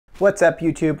What's up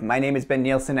YouTube? My name is Ben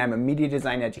Nielsen. I'm a media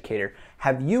design educator.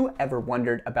 Have you ever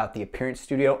wondered about the Appearance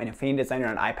Studio and Affinity Designer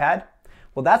on iPad?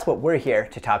 Well, that's what we're here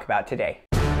to talk about today.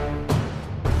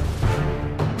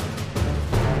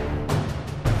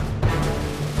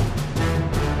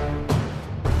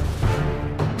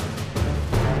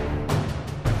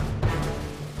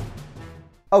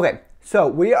 Okay, so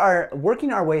we are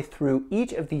working our way through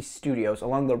each of these studios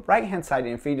along the right-hand side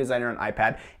in Affinity Designer on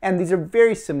iPad, and these are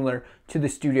very similar to the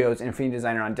studios in Affinity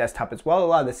Designer on desktop as well. A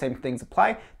lot of the same things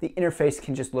apply. The interface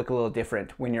can just look a little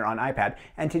different when you're on iPad.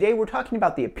 And today we're talking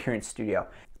about the Appearance Studio.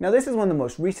 Now this is one of the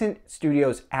most recent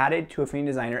studios added to Affinity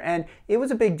Designer, and it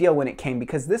was a big deal when it came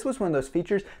because this was one of those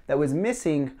features that was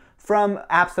missing from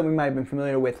apps that we might have been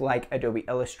familiar with like Adobe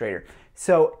Illustrator.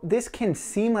 So this can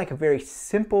seem like a very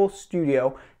simple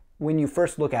studio when you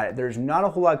first look at it. There's not a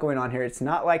whole lot going on here. It's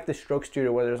not like the Stroke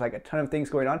Studio where there's like a ton of things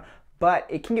going on, but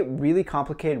it can get really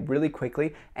complicated really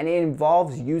quickly, and it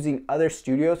involves using other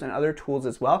studios and other tools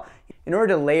as well in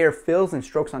order to layer fills and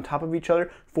strokes on top of each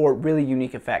other for really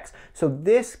unique effects. So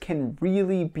this can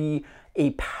really be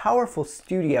a powerful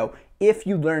studio if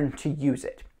you learn to use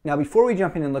it. Now before we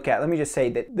jump in and look at it, let me just say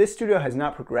that this studio has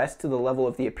not progressed to the level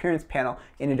of the Appearance panel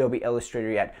in Adobe Illustrator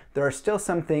yet. There are still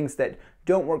some things that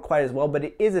don't work quite as well, but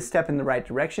it is a step in the right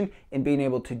direction in being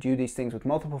able to do these things with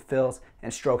multiple fills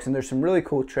and strokes, and there's some really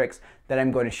cool tricks that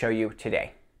I'm going to show you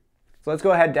today. So let's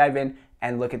go ahead, dive in,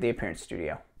 and look at the Appearance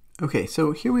Studio. Okay,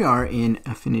 so here we are in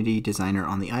Affinity Designer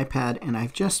on the iPad, and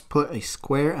I've just put a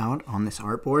square out on this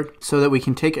artboard so that we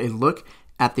can take a look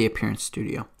at the Appearance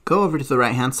Studio. Go over to the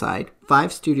right hand side,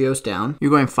 5 studios down,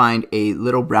 you're going to find a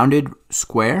little rounded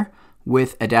square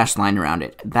with a dashed line around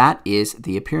it. That is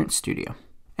the Appearance Studio.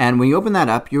 And when you open that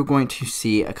up, you're going to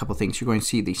see a couple things. You're going to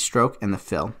see the stroke and the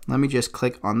fill. Let me just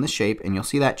click on the shape and you'll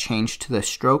see that change to the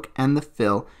stroke and the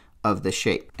fill of the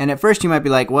shape. And at first you might be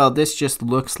like, well, this just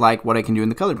looks like what I can do in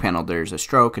the color panel. There's a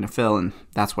stroke and a fill and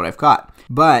that's what I've got.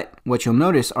 But what you'll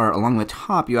notice are along the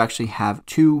top, you actually have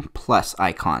 2 plus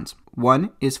icons. One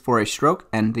is for a stroke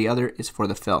and the other is for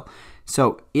the fill.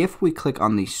 So if we click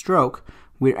on the stroke,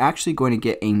 we're actually going to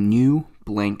get a new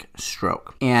blank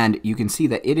stroke. And you can see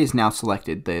that it is now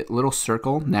selected. The little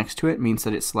circle next to it means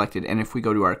that it's selected. And if we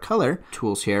go to our color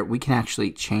tools here, we can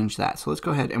actually change that. So let's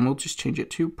go ahead and we'll just change it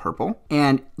to purple.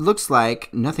 And it looks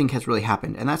like nothing has really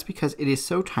happened. And that's because it is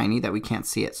so tiny that we can't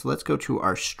see it. So let's go to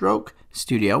our Stroke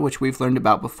Studio, which we've learned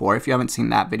about before. If you haven't seen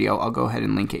that video, I'll go ahead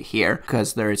and link it here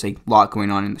because there is a lot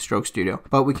going on in the Stroke Studio.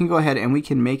 But we can go ahead and we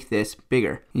can make this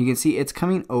bigger. You can see it's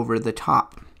coming over the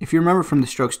top. If you remember from the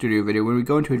Stroke Studio video, when we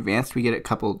go into advanced, we get a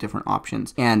couple different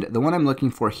options. And the one I'm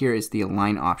looking for here is the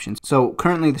align option. So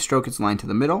currently the stroke is aligned to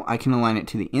the middle. I can align it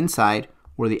to the inside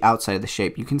or the outside of the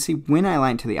shape. You can see when I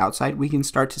align to the outside, we can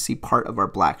start to see part of our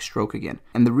black stroke again.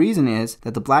 And the reason is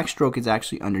that the black stroke is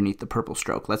actually underneath the purple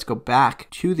stroke. Let's go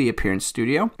back to the Appearance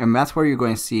Studio, and that's where you're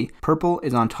going to see purple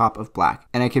is on top of black.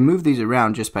 And I can move these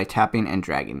around just by tapping and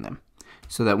dragging them,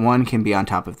 so that one can be on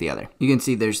top of the other. You can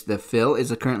see there's the fill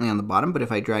is currently on the bottom, but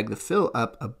if I drag the fill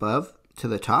up above to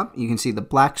the top, you can see the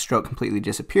black stroke completely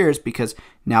disappears because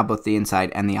now both the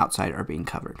inside and the outside are being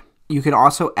covered. You can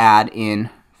also add in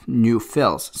new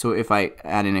fills. So if I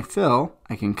add in a fill,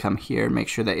 I can come here, make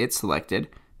sure that it's selected,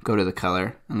 go to the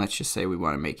color, and let's just say we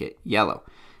want to make it yellow.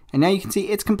 And now you can see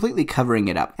it's completely covering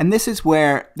it up. And this is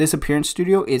where this Appearance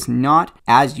Studio is not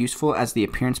as useful as the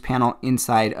Appearance panel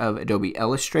inside of Adobe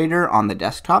Illustrator on the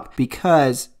desktop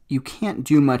because you can't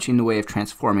do much in the way of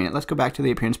transforming it. Let's go back to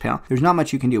the Appearance panel. There's not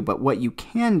much you can do, but what you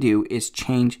can do is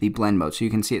change the blend mode. So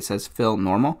you can see it says fill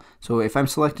normal. So if I'm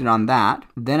selected on that,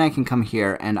 then I can come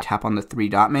here and tap on the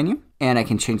 3-dot menu and I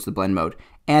can change the blend mode.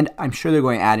 And I'm sure they're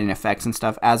going to add in effects and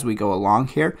stuff as we go along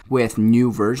here with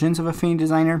new versions of Affinity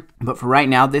Designer. But for right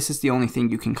now, this is the only thing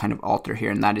you can kind of alter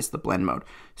here, and that is the blend mode.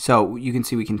 So you can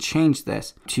see we can change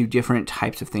this to different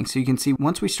types of things. So you can see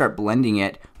once we start blending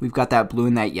it, we've got that blue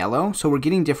and that yellow. So we're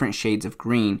getting different shades of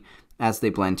green as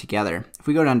they blend together. If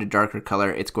we go down to darker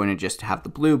color, it's going to just have the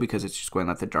blue because it's just going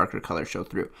to let the darker color show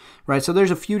through, right? So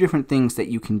there's a few different things that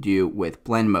you can do with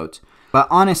blend modes. But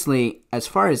honestly, as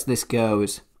far as this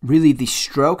goes, really the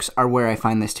strokes are where I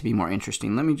find this to be more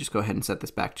interesting. Let me just go ahead and set this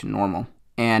back to normal.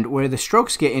 And where the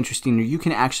strokes get interesting, you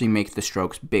can actually make the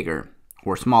strokes bigger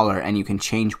or smaller, and you can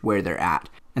change where they're at.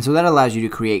 And so that allows you to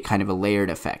create kind of a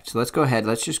layered effect. So let's go ahead,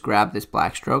 let's just grab this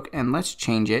black stroke and let's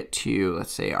change it to,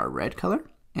 let's say, our red color.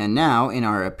 And now in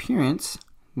our appearance,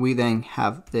 we then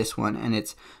have this one, and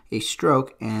it's a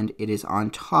stroke, and it is on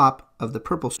top of the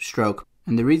purple stroke.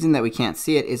 And the reason that we can't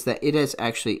see it is that it is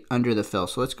actually under the fill.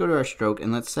 So let's go to our stroke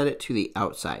and let's set it to the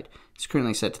outside. It's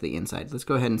currently set to the inside. Let's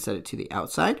go ahead and set it to the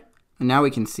outside. And now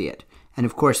we can see it. And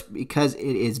of course, because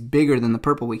it is bigger than the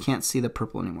purple, we can't see the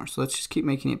purple anymore. So let's just keep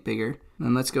making it bigger.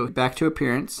 Then let's go back to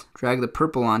appearance, drag the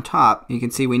purple on top. You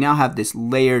can see we now have this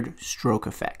layered stroke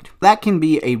effect. That can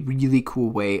be a really cool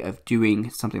way of doing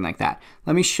something like that.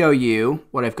 Let me show you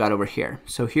what I've got over here.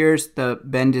 So here's the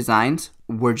Ben designs.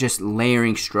 We're just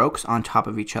layering strokes on top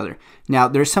of each other. Now,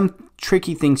 there's some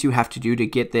tricky things you have to do to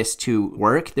get this to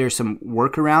work. There's some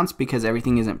workarounds because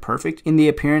everything isn't perfect in the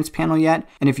appearance panel yet.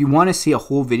 And if you want to see a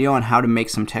whole video on how to make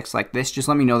some text like this, just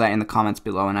let me know that in the comments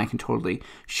below and I can totally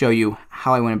show you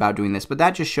how I went about doing this. But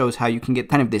that just shows how you can get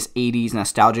kind of this 80s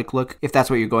nostalgic look if that's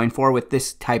what you're going for with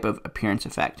this type of appearance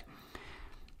effect.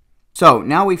 So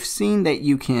now we've seen that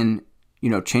you can,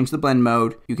 change the blend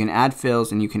mode, you can add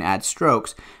fills, and you can add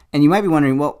strokes. And you might be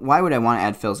wondering, well, why would I want to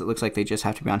add fills? It looks like they just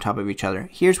have to be on top of each other.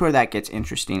 Here's where that gets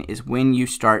interesting, is when you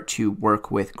start to work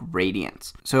with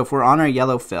gradients. So if we're on our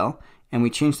yellow fill, and we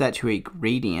change that to a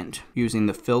gradient using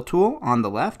the fill tool on the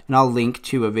left, and I'll link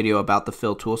to a video about the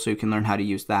fill tool so you can learn how to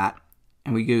use that.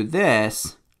 And we do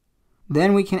this,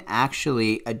 then we can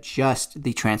actually adjust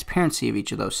the transparency of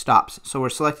each of those stops. So we're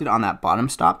selected on that bottom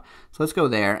stop. So let's go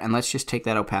there, and let's just take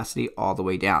that opacity all the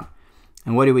way down.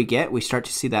 And what do we get? We start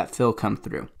to see that fill come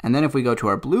through. And then if we go to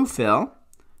our blue fill,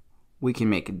 we can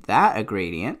make that a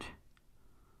gradient.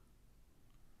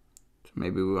 So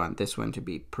maybe we want this one to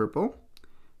be purple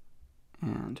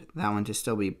and that one to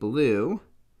still be blue.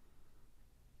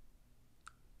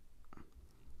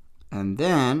 And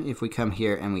then if we come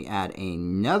here and we add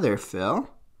another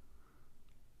fill,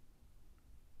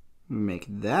 we make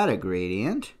that a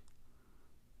gradient.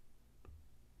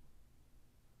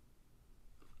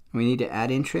 We need to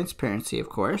add in transparency, of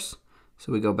course.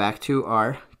 So we go back to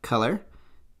our color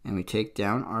and we take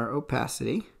down our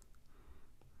opacity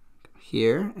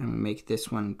here and we make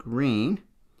this one green.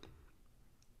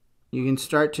 You can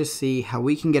start to see how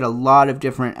we can get a lot of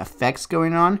different effects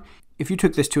going on. If you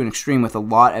took this to an extreme with a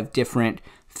lot of different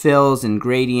fills and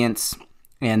gradients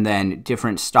and then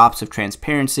different stops of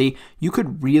transparency, you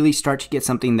could really start to get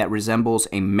something that resembles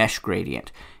a mesh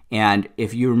gradient. And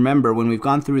if you remember, when we've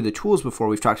gone through the tools before,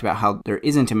 we've talked about how there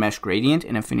isn't a mesh gradient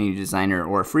in Affinity Designer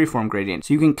or a freeform gradient.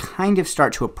 So you can kind of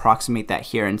start to approximate that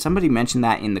here. And somebody mentioned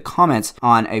that in the comments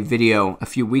on a video a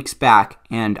few weeks back,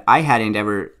 and I hadn't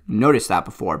ever noticed that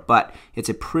before, but it's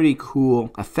a pretty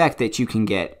cool effect that you can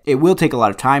get. It will take a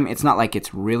lot of time. It's not like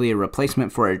it's really a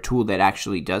replacement for a tool that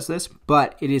actually does this,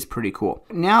 but it is pretty cool.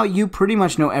 Now you pretty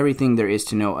much know everything there is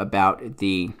to know about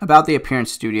the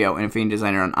Appearance Studio and Affinity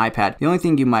Designer on iPad. The only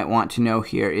thing you might want to know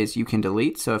here is you can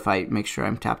delete. So if I make sure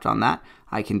I'm tapped on that,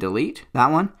 I can delete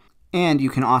that one. And you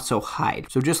can also hide.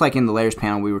 So just like in the layers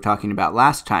panel we were talking about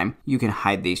last time, you can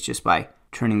hide these just by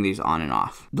turning these on and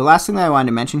off. The last thing that I wanted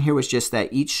to mention here was just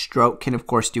that each stroke can of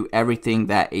course do everything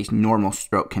that a normal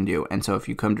stroke can do. And so if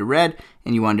you come to red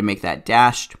and you wanted to make that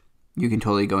dashed, you can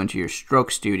totally go into your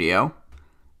stroke studio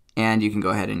and you can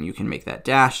go ahead and you can make that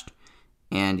dashed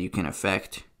and you can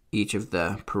affect each of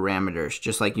the parameters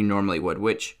just like you normally would,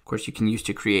 which of course you can use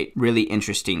to create really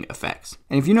interesting effects.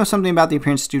 And if you know something about the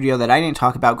Appearance Studio that I didn't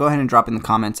talk about, go ahead and drop in the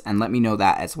comments and let me know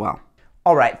that as well.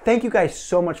 Alright, thank you guys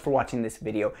so much for watching this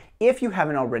video. If you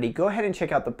haven't already, go ahead and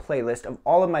check out the playlist of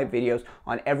all of my videos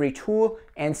on every tool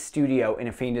and studio in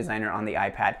Affinity Designer on the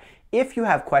iPad. If you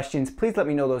have questions, please let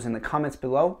me know those in the comments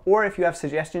below, or if you have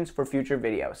suggestions for future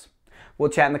videos.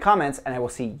 We'll chat in the comments, and I will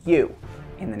see you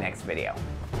in the next video.